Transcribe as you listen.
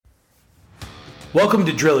Welcome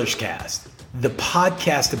to Drillers Cast, the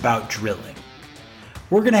podcast about drilling.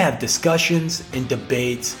 We're going to have discussions and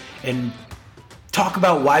debates and talk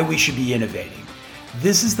about why we should be innovating.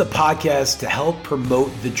 This is the podcast to help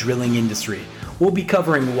promote the drilling industry. We'll be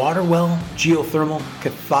covering water well, geothermal,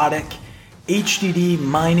 cathodic, HDD,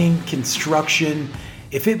 mining, construction.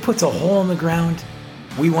 If it puts a hole in the ground,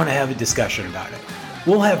 we want to have a discussion about it.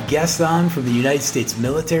 We'll have guests on from the United States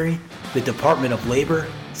military, the Department of Labor,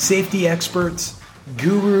 safety experts,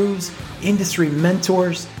 gurus, industry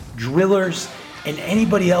mentors, drillers, and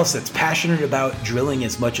anybody else that's passionate about drilling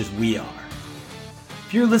as much as we are.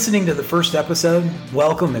 If you're listening to the first episode,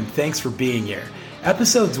 welcome and thanks for being here.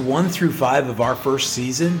 Episodes 1 through 5 of our first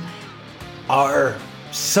season are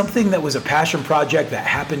something that was a passion project that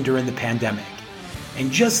happened during the pandemic. And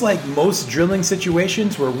just like most drilling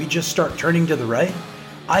situations where we just start turning to the right,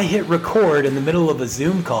 I hit record in the middle of a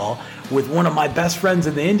Zoom call with one of my best friends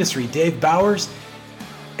in the industry, Dave Bowers,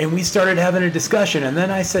 and we started having a discussion. And then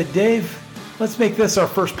I said, Dave, let's make this our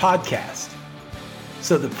first podcast.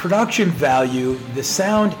 So the production value, the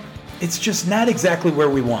sound, it's just not exactly where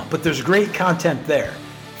we want, but there's great content there.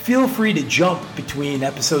 Feel free to jump between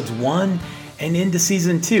episodes 1 and into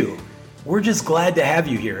season 2. We're just glad to have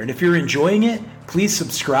you here. And if you're enjoying it, please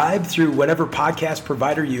subscribe through whatever podcast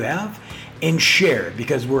provider you have and share it,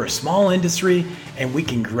 because we're a small industry and we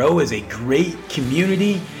can grow as a great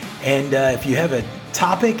community. And if you have a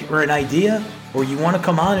topic or an idea, or you want to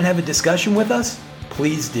come on and have a discussion with us,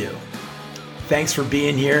 please do. Thanks for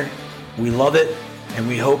being here. We love it, and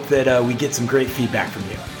we hope that we get some great feedback from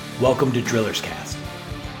you. Welcome to Drillers Cast.